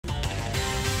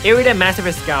Irida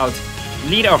Massive Scout,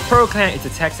 leader of Pearl Clan, is a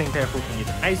texting player who can use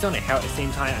the Ice Zone and Hell at the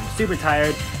same time. I'm super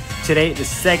tired. Today, the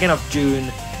 2nd of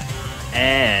June,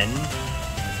 and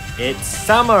it's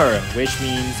summer, which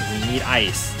means we need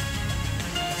ice.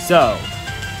 So,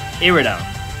 Irida,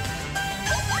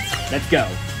 let's go.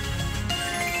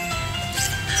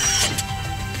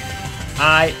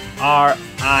 I-R-I-D-A.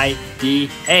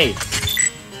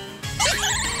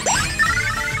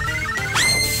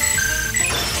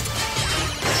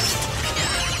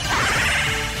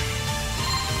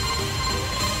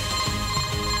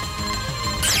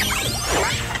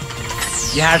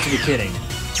 You have to be kidding.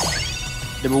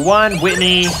 Number 1,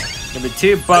 Whitney. Number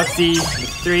 2, Bugsy. Number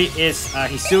 3 is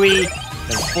Hisui.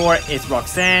 Number 4 is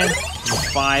Roxanne. Number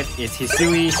 5 is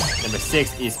Hisui. Number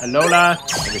 6 is Alola.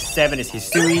 Number 7 is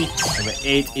Hisui. Number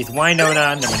 8 is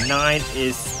Winona. Number 9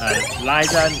 is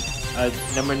Liza.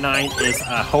 Number 9 is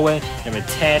Hoenn. Number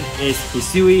 10 is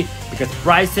Hisui, because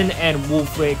Bryson and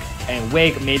Wolfwick and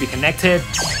Wig may be connected.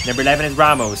 Number 11 is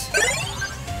Ramos.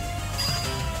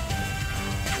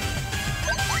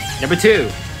 Number 2.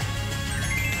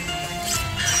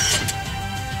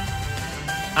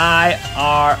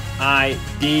 I-R-I-D-A.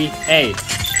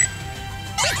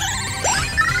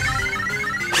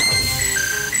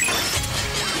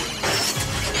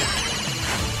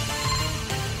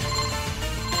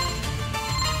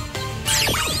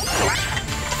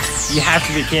 You have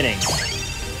to be kidding.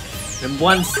 Number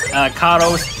 1,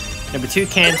 Carlos. Number 2,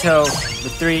 Kanto. Number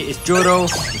 3 is Johto.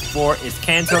 Number 4 is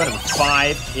Kanto. Number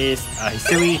 5 is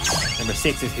Hisui. Number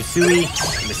 6 is Hisui.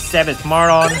 Number 7 is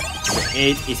Marlon. Number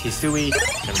 8 is Hisui.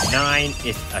 Number 9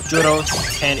 is Johto. Number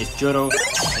 10 is Johto.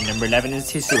 And number 11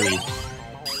 is Hisui.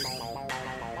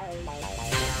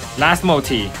 Last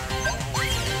multi.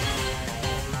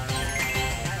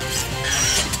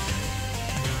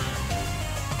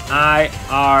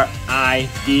 I-R-I-D-A.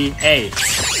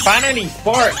 Finally,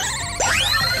 sports!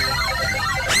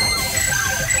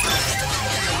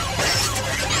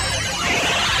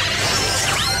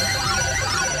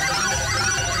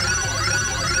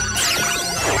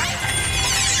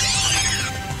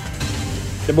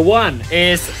 Number 1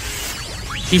 is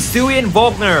Hisuian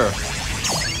Volkner.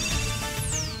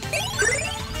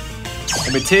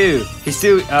 Number 2,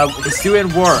 Hisuian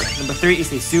Work. Number 3 is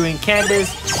Hisuian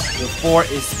Candace. Number 4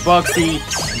 is Bugsy.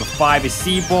 Number 5 is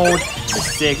Seabold. Number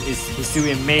 6 is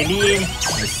Hisuian Meilin.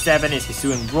 Number 7 is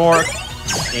Hisuian Rourke.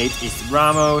 Number 8 is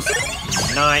Ramos.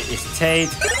 Number 9 is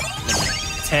Tate. Number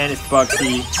 10 is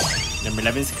Bugsy. Number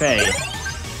 11 is Clay.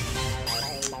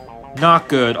 Not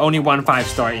good. Only 1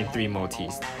 5-star in 3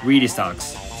 multis. Really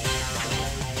sucks.